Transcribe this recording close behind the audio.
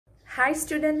Hi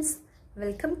students,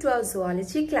 welcome to our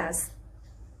zoology class,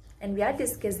 and we are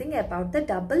discussing about the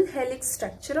double helix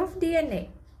structure of DNA.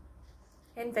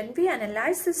 And when we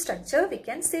analyze the structure, we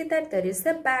can say that there is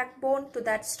a backbone to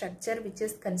that structure which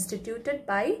is constituted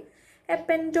by a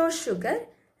pentose sugar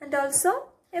and also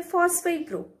a phosphate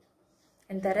group.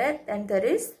 And there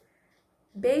is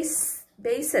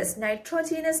bases,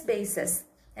 nitrogenous bases,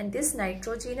 and these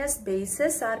nitrogenous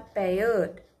bases are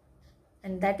paired.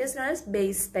 And that is known as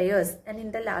base pairs. And in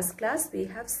the last class, we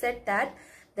have said that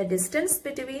the distance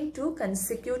between two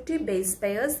consecutive base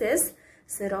pairs is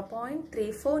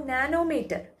 0.34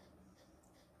 nanometer.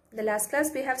 In the last class,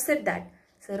 we have said that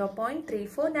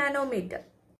 0.34 nanometer.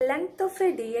 The length of a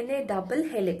DNA double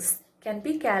helix can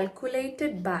be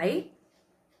calculated by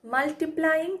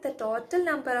multiplying the total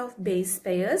number of base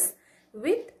pairs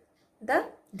with the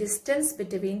distance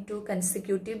between two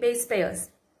consecutive base pairs.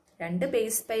 രണ്ട്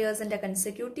base പെയേഴ്സിൻ്റെ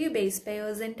കൺസെക്യൂട്ടീവ് base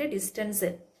പെയേഴ്സിൻ്റെ distance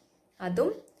അതും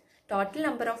total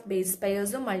number of base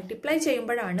പെയേഴ്സും multiply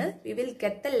ചെയ്യുമ്പോഴാണ് we will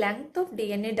get the length of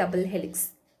DNA double helix.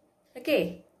 Okay,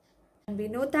 we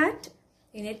know that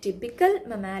in A typical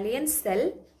mammalian cell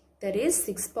there is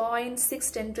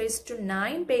 6.6 10 raised to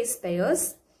 9 base pairs,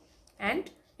 and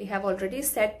we have already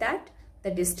said that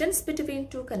the distance between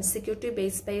two consecutive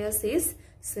base pairs is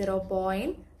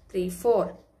 0.34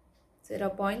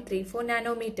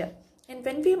 nanometer. And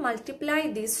when we multiply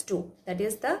these two, that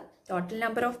is the total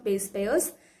number of base pairs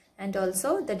and also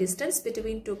the distance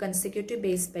between two consecutive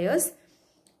base pairs,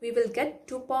 we will get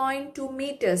 2.2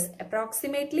 meters.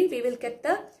 Approximately we will get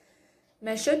the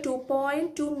measure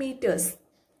 2.2 meters.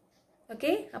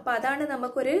 Okay, അപ്പോൾ അതാണ്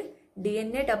നമുക്കൊരു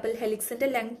DNA double ഹെലിക്സിന്റെ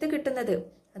length കിട്ടുന്നത്.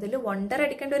 അതിൽ wonder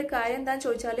അടിക്കേണ്ട ഒരു കാര്യം എന്താണെന്ന്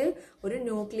ചോദിച്ചാൽ, ഒരു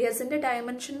ന്യൂക്ലിയസിന്റെ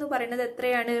ഡയമെൻഷൻ എന്ന് പറയുന്നത്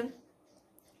എത്രയാണ്?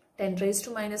 10 raised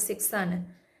to minus 6 ആണ്.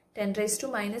 10 raised to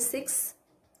minus 6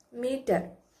 meter.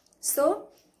 So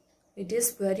it is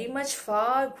very much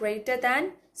far greater than,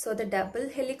 so the double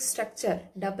helix structure,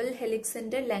 double helix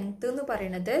ന്റെ ലെങ്ത് എന്ന്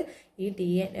പറയുന്നത് ഈ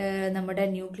നമ്മുടെ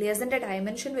ന്യൂക്ലിയസിന്റെ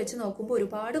ഡയമെൻഷൻ വെച്ച് നോക്കുമ്പോൾ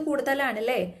ഒരുപാട് കൂടുതലാണ്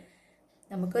അല്ലേ?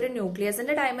 നമുക്കൊരു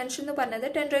ന്യൂക്ലിയസിന്റെ ഡയമെൻഷൻ എന്ന് പറഞ്ഞത്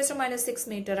 10 raised to minus 6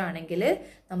 meter ആണെങ്കിൽ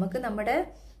നമുക്ക് നമ്മുടെ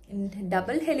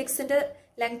ഡബിൾ ഹെലിക്സിന്റെ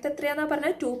ലെങ്ത് എത്രയാണെന്നാ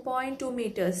പറഞ്ഞത്? 2.2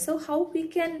 meters. So how we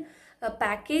can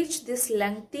package this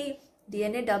lengthy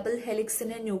DNA double helix in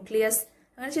a nucleus?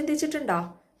 അങ്ങനെ ചിന്തിച്ചിട്ടുണ്ടോ?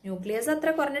 ന്യൂക്ലിയസ് അത്ര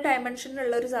കുറഞ്ഞ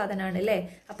ഡയമെൻഷനിലുള്ള ഒരു സാധനമാണ് അല്ലേ?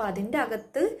 അപ്പൊ അതിൻ്റെ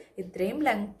അകത്ത് ഇത്രയും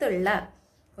ലെങ്ത് ഉള്ള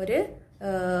ഒരു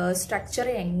സ്ട്രക്ചർ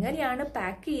എങ്ങനെയാണ്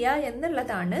പാക്ക് ചെയ്യുക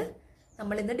എന്നുള്ളതാണ്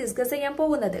നമ്മൾ ഇന്ന് ഡിസ്കസ് ചെയ്യാൻ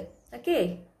പോകുന്നത്. Okay,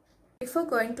 before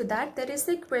going to that, there is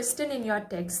a question in your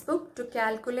textbook to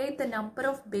calculate the number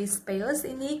of base pairs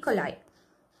in E. coli.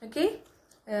 Okay,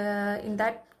 in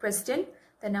that question,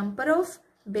 the number of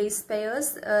base pairs,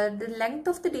 the length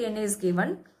of the DNA is given,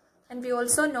 and we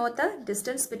also know the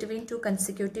distance between two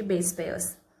consecutive base pairs.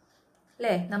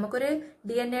 അല്ലേ, നമുക്കൊരു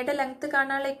DNA length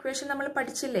കാണാനുള്ള equation നമ്മൾ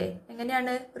പഠിച്ചില്ലേ?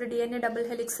 എങ്ങനെയാണ് ഒരു DNA double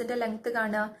ഹെലിക്സിന്റെ length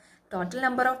കാണുക? Total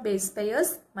number of base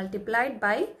pairs multiplied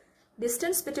by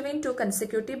distance between two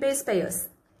consecutive base pairs.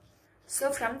 So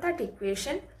from that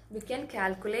equation we can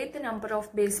calculate the number of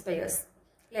base pairs.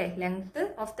 Length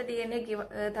of the DNA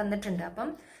തന്നിട്ടുണ്ട്. അപ്പം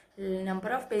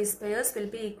number of base pairs will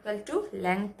be equal to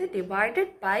length divided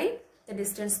by the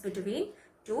distance between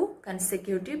two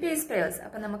consecutive base pairs.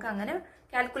 അപ്പം നമുക്ക് അങ്ങനെ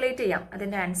calculate ചെയ്യാം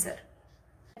അതിൻ്റെ answer.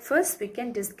 First we can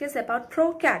discuss about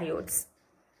prokaryotes.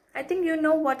 I think you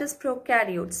know what is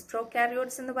prokaryotes.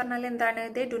 Prokaryotes എന്ന് പറഞ്ഞാൽ എന്താണ്?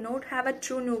 They do not have a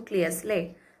true nucleus.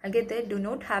 Okay, they do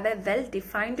not have a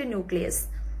well-defined nucleus.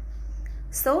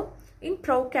 So, in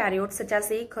prokaryotes such as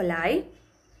E. coli,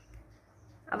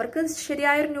 അവർക്ക്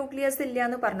ശരിയായൊരു nucleus ഇല്ല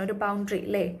എന്ന് പറഞ്ഞു, ഒരു boundary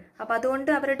അല്ലേ? അപ്പം അതുകൊണ്ട്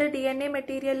അവരുടെ DNA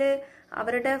മെറ്റീരിയൽ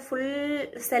അവരുടെ ഫുൾ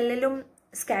സെല്ലിലും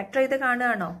സ്കാറ്റർ ചെയ്ത്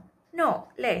കാണുകയാണോ? നോ,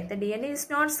 അല്ലേ? The DNA is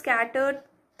not scattered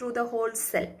through the whole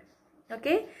cell.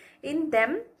 Okay, in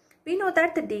them we know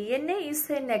that the DNA is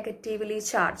a negatively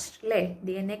charged.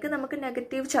 DNA ക്ക് നമുക്ക്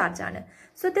നെഗറ്റീവ് ചാർജ് ആണ്.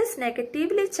 So this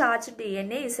negatively charged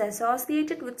DNA is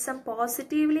associated with some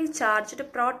positively charged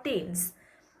proteins.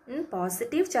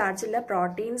 Positive ചാർജുള്ള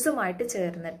പ്രോട്ടീൻസുമായിട്ട്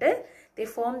ചേർന്നിട്ട് they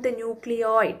form the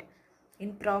nucleoid. In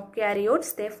prokaryotes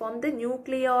they form the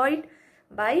nucleoid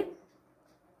by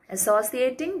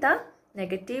associating the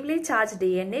negatively charged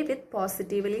DNA with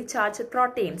positively charged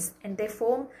proteins, and they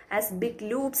form as big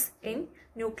loops in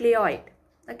nucleoid.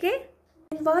 Okay,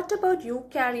 and what about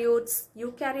eukaryotes?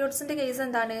 Eukaryotes in the case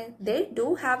endane, they do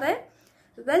have a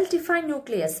well defined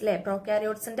nucleus.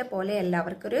 Prokaryotes ന്റെ പോലെ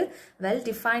എല്ലാവർക്കും ഒരു well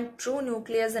defined true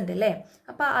nucleus ഉണ്ട് അല്ലേ?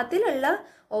 അപ്പോൾ അതിലുള്ള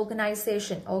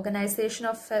organization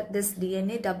of this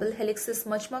DNA double helix is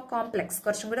much more complex.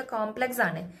 കുറച്ചും കൂടെ കോംപ്ലക്സ്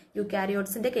ആണ്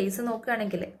യൂകാരിയോട്സിന്റെ കേസ്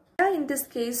നോക്കുകയാണെങ്കിൽ. In this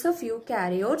case of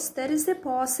eukaryotes, there is a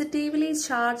positively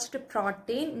charged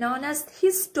protein known as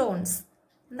histones.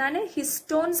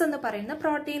 Histones എന്ന് പറയുന്ന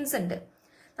proteins ഉണ്ട്.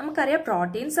 നമുക്കറിയാം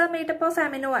proteins are made up of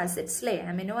amino acids അല്ലേ?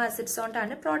 amino acids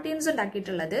കൊണ്ടാണ് proteins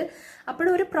ഉണ്ടാക്കിയിട്ടുള്ളത്. അപ്പോൾ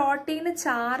ഒരു പ്രോട്ടീന്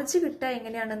ചാർജ് കിട്ടുക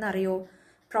എങ്ങനെയാണെന്ന് അറിയോ?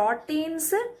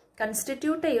 പ്രോട്ടീൻസ്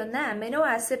കൺസ്റ്റിറ്റ്യൂട്ട് ചെയ്യുന്ന amino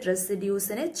acid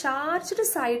റെസിഡ്യൂസിന് charged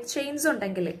side chains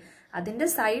ഉണ്ടെങ്കിൽ അതിന്റെ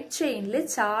സൈഡ് ചെയിനിൽ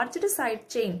ചാർജ്ഡ് സൈഡ്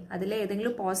ചെയിൻ അതിൽ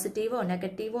ഏതെങ്കിലും പോസിറ്റീവോ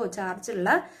നെഗറ്റീവോ ചാർജുള്ള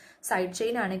സൈഡ്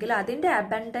ചെയിൻ ആണെങ്കിൽ അതിന്റെ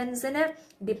അബൻഡൻസിനെ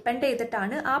ഡിപ്പെൻഡ്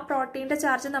ചെയ്തിട്ടാണ് ആ പ്രോട്ടീന്റെ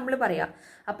ചാർജ് നമ്മൾ പറയാ.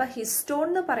 അപ്പൊ ഹിസ്റ്റോൺ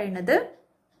എന്ന് പറയുന്നത്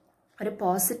ഒരു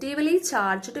പോസിറ്റീവ്ലി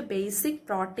ചാർജ്ഡ് ബേസിക്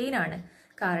പ്രോട്ടീൻ ആണ്.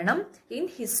 കാരണം in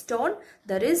histone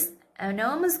there is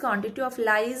enormous quantity of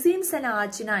ലൈസിൻസ് and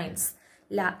ആർജിനൈൻസ്.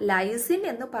 Lysine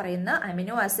എന്ന് പറയുന്ന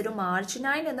അമിനോ ആസിഡും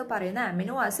ആർജിനൈൻ എന്ന് പറയുന്ന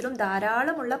അമിനോ ആസിഡും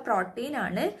ധാരാളമുള്ള പ്രോട്ടീൻ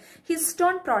ആണ്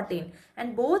histone protein.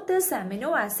 And both this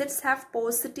amino acids have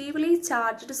positively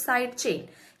charged side chain.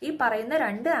 ഈ പറയുന്ന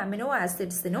രണ്ട് അമിനോ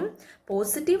ആസിഡ്സിനും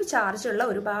പോസിറ്റീവ് ചാർജ് ഉള്ള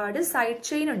ഒരുപാട് സൈഡ്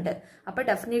ചെയിൻ ഉണ്ട്. അപ്പൊ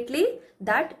definitely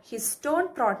that histone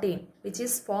protein which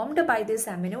is formed by this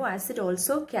amino acid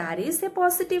also carries A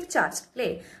positive charge അല്ലേ?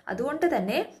 അതുകൊണ്ട്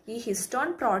തന്നെ ഈ ഹിസ്റ്റോൺ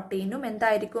പ്രോട്ടീനും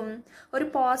എന്തായിരിക്കും? ഒരു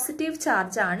പോസിറ്റീവ്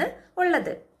ചാർജ് ആണ്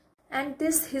ഉള്ളത്. And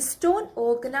this histone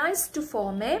organise to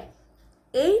form A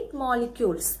 8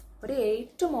 molecules. ഒരു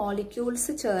 8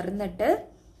 മോളിക്യൂൾസ് ചേർന്നിട്ട്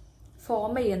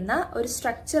ഫോം ചെയ്യുന്ന ഒരു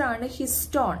സ്ട്രക്ചർ ആണ്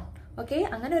ഹിസ്റ്റോൺ. ഓക്കെ,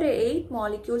 അങ്ങനെ ഒരു 8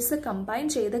 മോളിക്യൂൾസ് കമ്പൈൻ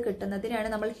ചെയ്ത് കിട്ടുന്നതിനാണ്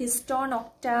നമ്മൾ ഹിസ്റ്റോൺ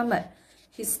ഒക്ടാമർ.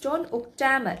 ഹിസ്റ്റോൺ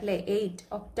ഒക്ടാമർ അല്ലെ? 8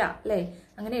 ഒക്ട അല്ലെ?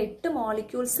 അങ്ങനെ 8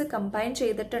 മോളിക്യൂൾസ് കമ്പൈൻ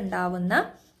ചെയ്തിട്ടുണ്ടാവുന്ന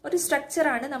ഒരു സ്ട്രക്ചർ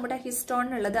ആണ് നമ്മുടെ ഹിസ്റ്റോൺ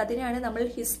ഉള്ളത്. അതിനാണ് നമ്മൾ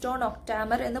ഹിസ്റ്റോൺ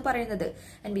ഒക്ടാമർ എന്ന് പറയുന്നത്.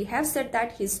 And we have said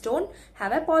that histone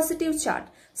have A positive charge.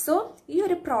 So ഈ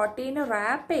ഒരു പ്രോട്ടീന്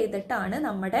റാപ്പ് ചെയ്തിട്ടാണ്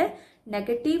നമ്മുടെ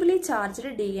നെഗറ്റീവ്ലി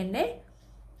ചാർജ്ഡ് DNA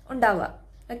ഉണ്ടാവുക.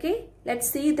 Okay, let's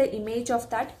see the image of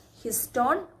that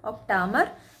histone octamer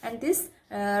and this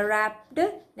wrapped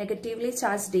negatively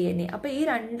charged DNA. അപ്പോൾ ഈ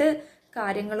രണ്ട്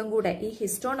കാര്യങ്ങളും കൂടെ ഈ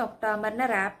ഹിസ്റ്റോൺ ഒക്ടാമറിനെ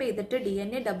റാപ്പ് ചെയ്തിട്ട്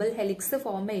DNA ഡബിൾ ഹെലിക്സ്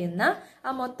ഫോം ചെയ്യുന്ന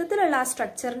ആ മൊത്തത്തിലുള്ള ആ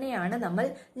സ്ട്രക്ചറിനെയാണ് നമ്മൾ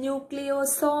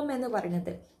ന്യൂക്ലിയോസോം എന്ന്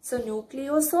പറയുന്നത്. So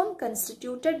ന്യൂക്ലിയോസോം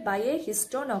constituted by A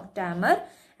histone ഒക്ടാമർ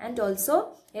and also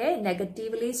a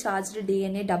negatively charged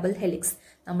DNA double helix.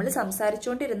 നമ്മൾ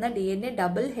സംസാരിച്ചുകൊണ്ടിരുന്ന DNA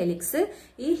ഡബിൾ ഹെലിക്സ്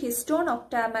ഈ ഹിസ്റ്റോൺ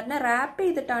ഒക്ടാമറിനെ റാപ്പ്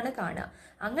ചെയ്തിട്ടാണ് കാണുക.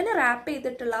 അങ്ങനെ റാപ്പ്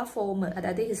ചെയ്തിട്ടുള്ള ആ ഫോം,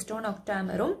 അതായത് ഹിസ്റ്റോൺ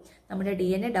ഒക്ടാമറും നമ്മുടെ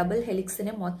DNA ഡബിൾ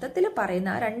ഹെലിക്സിനെ മൊത്തത്തിൽ പറയുന്ന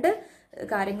ആ രണ്ട്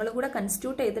കാര്യങ്ങളും കൂടെ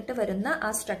കൺസ്റ്റിറ്റ്യൂട്ട് ചെയ്തിട്ട് വരുന്ന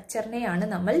ആ സ്ട്രക്ചറിനെയാണ്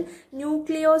നമ്മൾ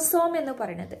ന്യൂക്ലിയോസോം എന്ന്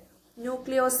പറയുന്നത്.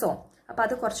 ന്യൂക്ലിയോസോം. അപ്പൊ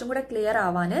അത് കുറച്ചും കൂടെ ക്ലിയർ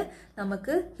ആവാന്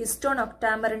നമുക്ക് ഹിസ്റ്റോൺ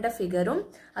ഒക്ടാമറിന്റെ ഫിഗറും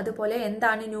അതുപോലെ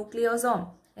എന്താണ് ന്യൂക്ലിയോസോം,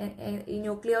 ഈ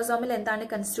ന്യൂക്ലിയോസോമിൽ എന്താണ്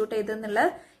കൺസ്റ്റിറ്റ്യൂട്ട് ചെയ്തെന്നുള്ള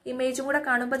ഇമേജും കൂടെ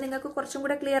കാണുമ്പോൾ നിങ്ങൾക്ക് കുറച്ചും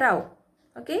കൂടെ ക്ലിയർ ആവും.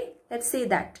 Okay, let's see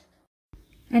that.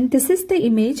 And this is the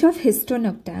image of histone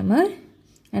ഒക്ടാമർ.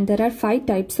 And there are 5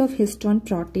 types of histone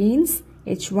proteins: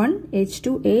 H1,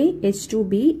 H2A,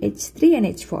 H2B, H3 and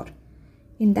H4.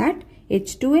 In that,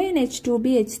 H2A and H2B,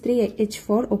 H3,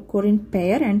 H4 occur in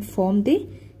pair and form the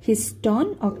histone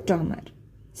octamer.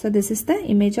 So this is the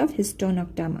image of histone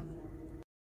octamer.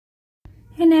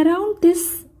 And around this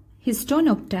histone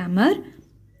octamer,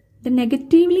 the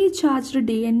negatively charged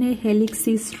DNA helix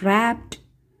is wrapped,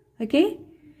 okay,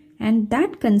 and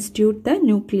that constitute the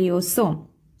nucleosome.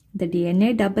 The DNA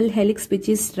double helix which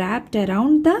is wrapped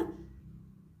around the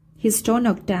histone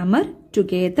octamer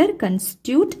together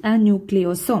constitute a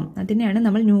nucleosome. അതിനെയാണ്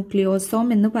നമ്മൾ ന്യൂക്ലിയോസോം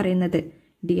എന്ന് പറയുന്നത്.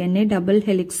 DNA double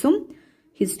ഹെലിക്സും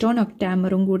histone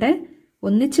ഒക്ടാമറും കൂടെ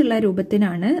ഒന്നിച്ചുള്ള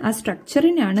രൂപത്തിനാണ്, ആ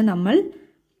സ്ട്രക്ചറിനാണ് നമ്മൾ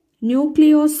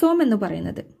ന്യൂക്ലിയോസോം എന്ന്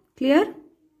പറയുന്നത്. Clear?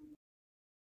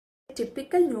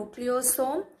 Typical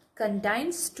nucleosome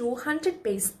contains 200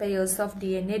 base pairs of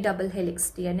DNA double helix.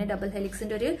 DNA double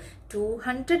helixന്റെ ഒരു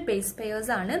 200 base pairs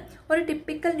ആണ് ഒരു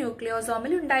typical nucleosome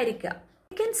ഉണ്ടായിരിക്കുക.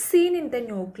 You can see in the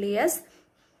nucleus.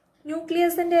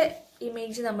 ന്യൂക്ലിയസിന്റെ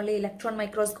image നമ്മൾ ഇലക്ട്രോൺ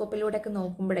മൈക്രോസ്കോപ്പിലൂടെ ഒക്കെ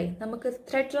നോക്കുമ്പോഴേ നമുക്ക്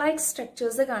ത്രെഡ് ലൈക്ക്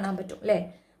സ്ട്രക്ചേഴ്സ് കാണാൻ പറ്റും അല്ലെ?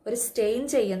 ഒരു സ്റ്റെയിൻ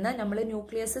ചെയ്യുന്ന, നമ്മൾ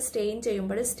ന്യൂക്ലിയസ് സ്റ്റെയിൻ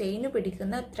ചെയ്യുമ്പോൾ സ്റ്റെയിന്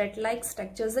പിടിക്കുന്ന ത്രെഡ് ലൈക്ക്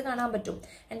സ്ട്രക്ചേഴ്സ് കാണാൻ പറ്റും.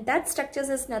 And that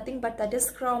structures is nothing but that is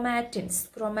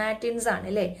ക്രോമാറ്റിൻസ് ആണ്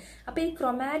അല്ലേ? അപ്പൊ ഈ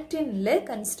ക്രോമാറ്റിനിൽ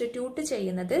കൺസ്റ്റിറ്റ്യൂട്ട്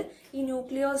ചെയ്യുന്നത് ഈ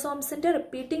ന്യൂക്ലിയോസോംസിന്റെ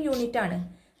റിപ്പീറ്റിംഗ് യൂണിറ്റ് ആണ്.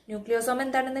 ന്യൂക്ലിയോസോം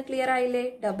എന്താണെന്ന് ക്ലിയർ ആയില്ലേ?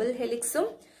 ഡബിൾ ഹെലിക്സും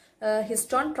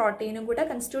ഹിസ്റ്റോൺ പ്രോട്ടീനും കൂടെ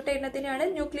കൺസ്റ്റിറ്റ്യൂട്ട് ചെയ്യുന്നതിനാണ്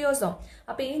ന്യൂക്ലിയോസോം.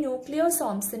 അപ്പൊ ഈ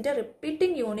ന്യൂക്ലിയോസോംസിന്റെ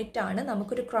റിപ്പീറ്റിംഗ് യൂണിറ്റ് ആണ്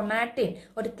നമുക്കൊരു ക്രോമാറ്റിൻ,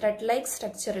 ഒരു ത്രെഡ് ലൈക്ക്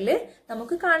സ്ട്രക്ചറിൽ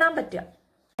നമുക്ക് കാണാൻ പറ്റുക.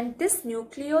 And this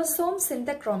nucleosomes in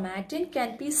the chromatin can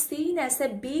be seen as a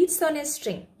beads on a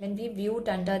string when we viewed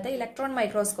under the electron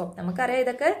microscope. നമുക്കറിയാം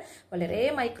ഇതൊക്കെ വളരെ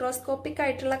മൈക്രോസ്കോപ്പിക്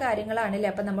ആയിട്ടുള്ള കാര്യങ്ങളാണല്ലേ.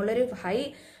 അപ്പൊ നമ്മളൊരു ഹൈ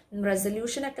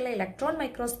റെസൊല്യൂഷൻ ഒക്കെ ഇലക്ട്രോൺ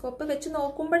മൈക്രോസ്കോപ്പ് വെച്ച്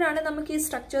നോക്കുമ്പോഴാണ് നമുക്ക് ഈ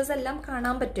സ്ട്രക്ചേഴ്സ് എല്ലാം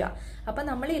കാണാൻ പറ്റുക. അപ്പം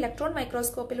നമ്മൾ ഇലക്ട്രോൺ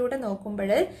മൈക്രോസ്കോപ്പിലൂടെ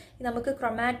നോക്കുമ്പോൾ നമുക്ക്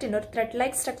ക്രൊമാറ്റിൻ ഒരു ത്രെഡ്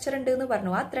ലൈക്ക് സ്ട്രക്ചർ ഉണ്ട് എന്ന്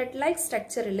പറഞ്ഞു. ആ ത്രെഡ് ലൈക്ക്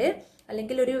സ്ട്രക്ചറിൽ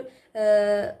അല്ലെങ്കിൽ ഒരു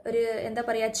എന്താ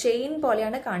പറയുക ചെയിൻ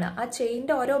പോലെയാണ് കാണുക. ആ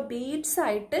ചെയിൻ്റെ ഓരോ ബീഡ്സ്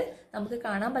ആയിട്ട് നമുക്ക്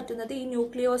കാണാൻ പറ്റുന്നത് ഈ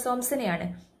ന്യൂക്ലിയോസോംസിനെയാണ്.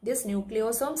 This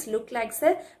ന്യൂക്ലിയോസോംസ് look likes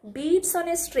A beads on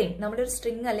A string. നമ്മളൊരു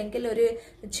സ്ട്രിങ് അല്ലെങ്കിൽ ഒരു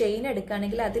ചെയിൻ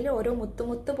എടുക്കുകയാണെങ്കിൽ അതിൽ ഓരോ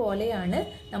മുത്തുമുത്ത് പോലെയാണ്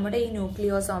നമ്മുടെ ഈ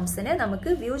ന്യൂക്ലിയോസോംസിനെ നമുക്ക്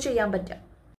വ്യൂ ചെയ്യാൻ പറ്റുക.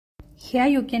 Here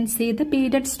you can see the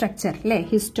beaded structure അല്ലേ.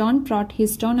 ഹിസ്റ്റോൺ, പ്രോട്ട്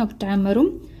ഹിസ്റ്റോൺ, ഒക്ടാമറും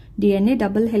DNA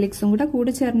ഡബിൾ ഹെലിക്സും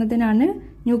കൂടെ ചേർന്നതിനാണ്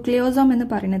ന്യൂക്ലിയോസോം എന്ന്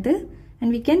പറയുന്നത്.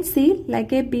 And we can see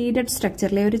like a beaded structure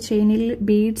അല്ലേ, ഒരു ചെയിനിൽ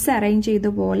ബീഡ്സ് അറേഞ്ച് ചെയ്ത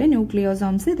പോലെ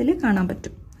ന്യൂക്ലിയോസോംസ് ഇതിൽ കാണാൻ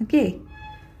പറ്റും. Okay,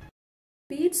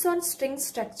 beads on string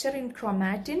structure in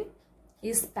chromatin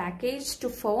is packaged to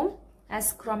form as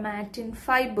chromatin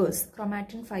fibers.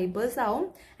 Chromatin fibers ആവും.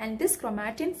 And this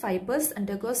chromatin fibers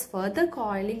undergoes further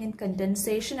coiling and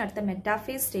condensation at the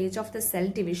metaphase stage of the cell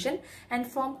division and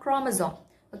form chromosome.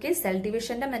 Okay, cell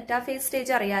ഡിവിഷന്റെ metaphase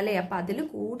stage അറിയാലേ. അപ്പൊ അതിൽ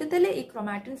കൂടുതൽ ഈ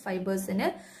chromatin ഫൈബേഴ്സിന്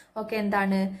ഒക്കെ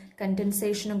എന്താണ്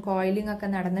കണ്ടൻസേഷനും coiling ഒക്കെ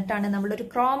നടന്നിട്ടാണ് നമ്മളൊരു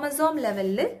ക്രോമസോം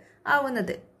ലെവലിൽ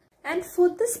ആവുന്നത്. And for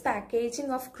this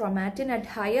packaging of chromatin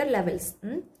at higher levels,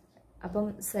 അപ്പം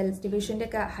സെൽ ഡിവിഷന്റെ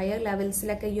ഒക്കെ ഹയർ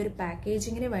ലെവൽസിലൊക്കെ ഈ ഒരു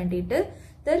പാക്കേജിങ്ങിന് വേണ്ടിയിട്ട്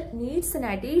there needs N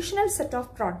additional set of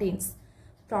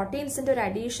പ്രോട്ടീൻസിന്റെ ഒരു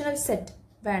അഡീഷണൽ സെറ്റ്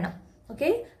വേണം. ഓക്കെ,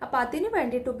 അപ്പൊ അതിന്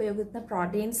വേണ്ടിയിട്ട് ഉപയോഗിക്കുന്ന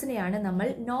പ്രോട്ടീൻസിനെയാണ് നമ്മൾ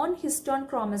നോൺ ഹിസ്റ്റോൺ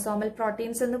ക്രോമസോമൽ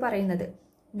പ്രോട്ടീൻസ് എന്ന് പറയുന്നത്.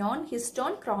 Non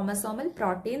histone chromosomal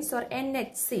proteins or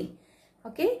NHC.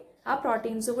 Okay, ആ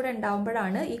പ്രോട്ടീൻസ് കൂടെ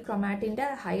ഉണ്ടാവുമ്പോഴാണ് ഈ ക്രൊമാറ്റിന്റെ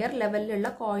ഹയർ ലെവലിലുള്ള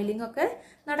കോയിലിംഗ് ഒക്കെ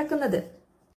നടക്കുന്നത്.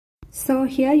 So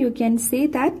here you can see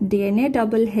that DNA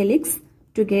double helix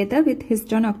together with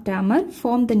histone octamer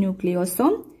form the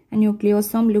nucleosome. A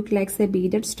nucleosome look like a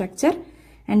beaded structure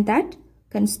and that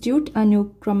constitute a new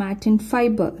chromatin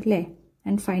fiber.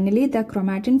 And finally the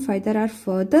chromatin fiber are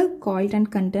further coiled and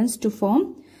condensed to form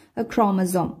a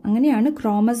chromosome. അങ്ങനെയാണ്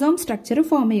chromosome structure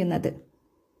form ചെയ്യുന്നത്.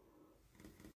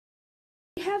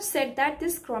 We have said that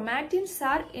these chromatins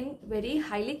are in very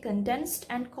highly condensed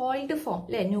and coiled form.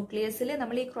 ന്യൂക്ലിയസിൽ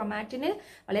നമ്മൾ ഈ ക്രൊമാറ്റിന്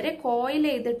വളരെ coil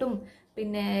ചെയ്തിട്ടും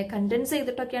പിന്നെ contents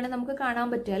ചെയ്തിട്ടൊക്കെയാണ് നമുക്ക് കാണാൻ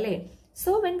പറ്റുക അല്ലേ. So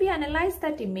when we analyze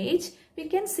that image, we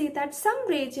can see that some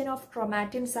region of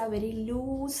chromatins are very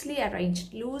loosely arranged,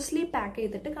 loosely pack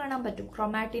ചെയ്തിട്ട് കാണാൻ പറ്റും.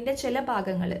 ക്രൊമാറ്റിന്റെ ചില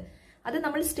ഭാഗങ്ങൾ അത്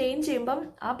നമ്മൾ സ്റ്റെയിൻ ചെയ്യുമ്പം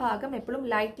ആ ഭാഗം എപ്പോഴും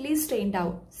ലൈറ്റ്ലി സ്റ്റെയിൻഡ്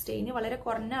ആവും. സ്റ്റെയിന് വളരെ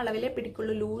കുറഞ്ഞ അളവിലേ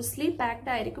പിടിക്കുള്ളൂ. ലൂസ്ലി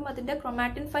പാക്ഡ് ആയിരിക്കും അതിന്റെ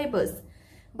chromatin fibres.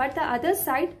 But the other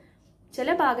side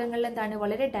ചില ഭാഗങ്ങളിൽ എന്താണ്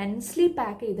വളരെ ഡെൻസ്ലി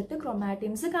പാക്ക് ചെയ്തിട്ട്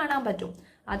ക്രൊമാറ്റിൻസ് കാണാൻ പറ്റും.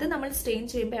 അത് നമ്മൾ സ്റ്റെയിൻ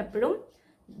ചെയ്യുമ്പോൾ എപ്പോഴും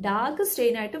ഡാർക്ക്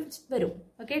സ്റ്റെയിൻ ആയിട്ട് വരും.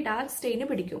 ഓക്കെ, ഡാർക്ക് സ്റ്റെയിന്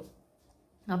പിടിക്കും.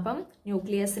 അപ്പം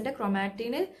ന്യൂക്ലിയസിന്റെ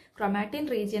ക്രൊമാറ്റിൻ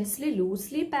റീജിയൻസിൽ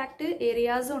ലൂസ്ലി പാക്ഡ്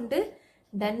ഏരിയാസ് ഉണ്ട്,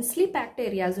 ഡെൻസ്ലി പാക്ഡ്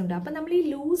ഏരിയാസ് ഉണ്ട്. അപ്പം നമ്മൾ ഈ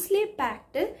ലൂസ്ലി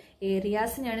പാക്ഡ്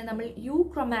ഏരിയാസിനെയാണ് നമ്മൾ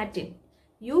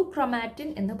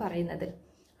യൂക്രൊമാറ്റിൻ എന്ന് പറയുന്നത്.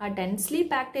 ആ densely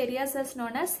packed areas as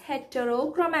known as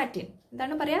ഹെറ്ററോക്രൊമാറ്റിൻ.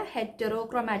 എന്താണ് പറയാ?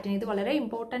 ഹെറ്ററോക്രൊമാറ്റിൻ. ഇത് വളരെ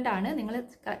ഇമ്പോർട്ടന്റ് ആണ്, നിങ്ങൾ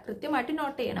കൃത്യമായിട്ട്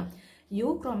നോട്ട് ചെയ്യണം.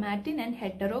 യൂക്രൊമാറ്റിൻ ആൻഡ്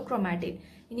ഹെറ്ററോക്രൊമാറ്റിൻ.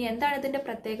 ഇനി എന്താണ് ഇതിന്റെ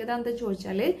പ്രത്യേകത എന്ന്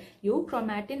ചോദിച്ചാൽ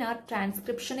യൂക്രൊമാറ്റിൻ ആർ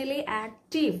ട്രാൻസ്ക്രിപ്ഷനിലെ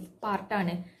ആക്റ്റീവ്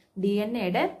പാർട്ടാണ്.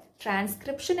 DNA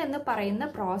ട്രാൻസ്ക്രിപ്ഷൻ എന്ന് പറയുന്ന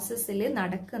പ്രോസസ്സിൽ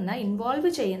ഇൻവോൾവ്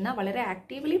ചെയ്യുന്ന വളരെ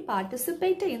ആക്റ്റീവ്ലി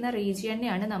പാർട്ടിസിപ്പേറ്റ് ചെയ്യുന്ന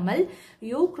റീജിയനെയാണ് നമ്മൾ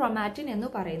യൂക്രൊമാറ്റിൻ എന്ന്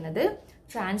പറയുന്നത്.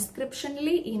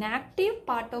 ട്രാൻസ്ക്രിപ്ഷനലി inactive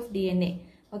part of DNA.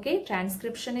 Okay,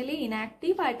 ട്രാൻസ്ക്രിപ്ഷനലി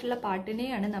inactive ആയിട്ടുള്ള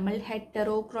പാർട്ടിനെയാണ് നമ്മൾ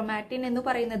ഹെറ്ററോക്രൊമാറ്റിൻ എന്ന്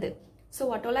പറയുന്നത്. So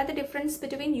what all are the difference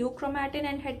between euchromatin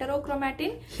and heterochromatin?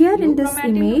 Here in this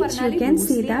image you can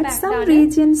see that some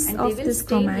regions of this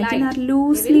chromatin are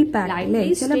loosely packed.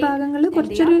 ചില ഭാഗങ്ങൾ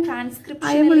കുറച്ചൊരു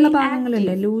അയവുള്ള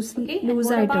ഭാഗങ്ങളുണ്ട്,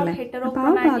 loose ആയിട്ടുള്ള. അപ്പോൾ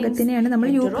ആ ഭാഗത്തിനെയാണ്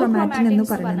നമ്മൾ യൂക്രോമാറ്റിൻ എന്ന്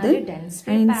പറയുന്നത്.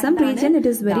 And in some region it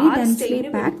is very densely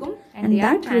packed and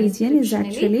that region is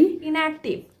actually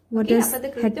inactive. What is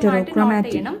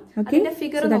heterochromatin? Okay,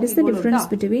 so that is the difference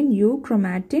between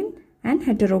euchromatin and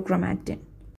heterochromatin.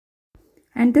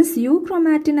 And this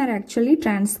euchromatin are actually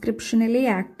transcriptionally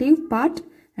active part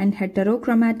and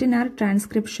heterochromatin are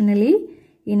transcriptionally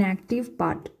inactive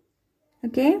part.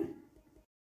 Okay.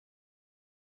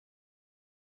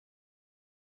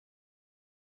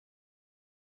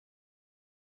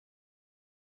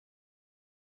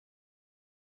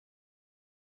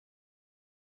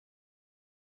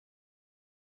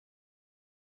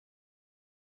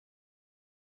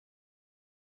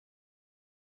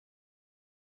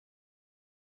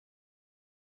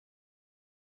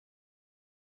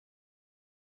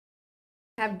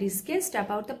 Have discussed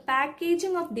about the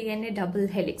packaging of DNA double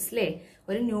helix.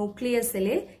 ഒരു ന്യൂക്ലിയസിൽ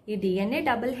ഈ DNA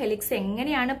double helix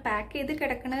എങ്ങനെയാണ് pack ചെയ്ത്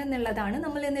കിടക്കുന്നത് എന്നുള്ളതാണ്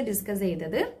നമ്മൾ ഇന്ന് discuss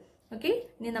ചെയ്തത്. Okay,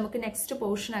 ഇനി നമുക്ക് നെക്സ്റ്റ്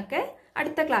പോർഷൻ ഒക്കെ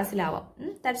അടുത്ത ക്ലാസ്സിലാവാം.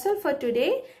 That's all for today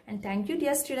and thank you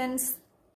dear students.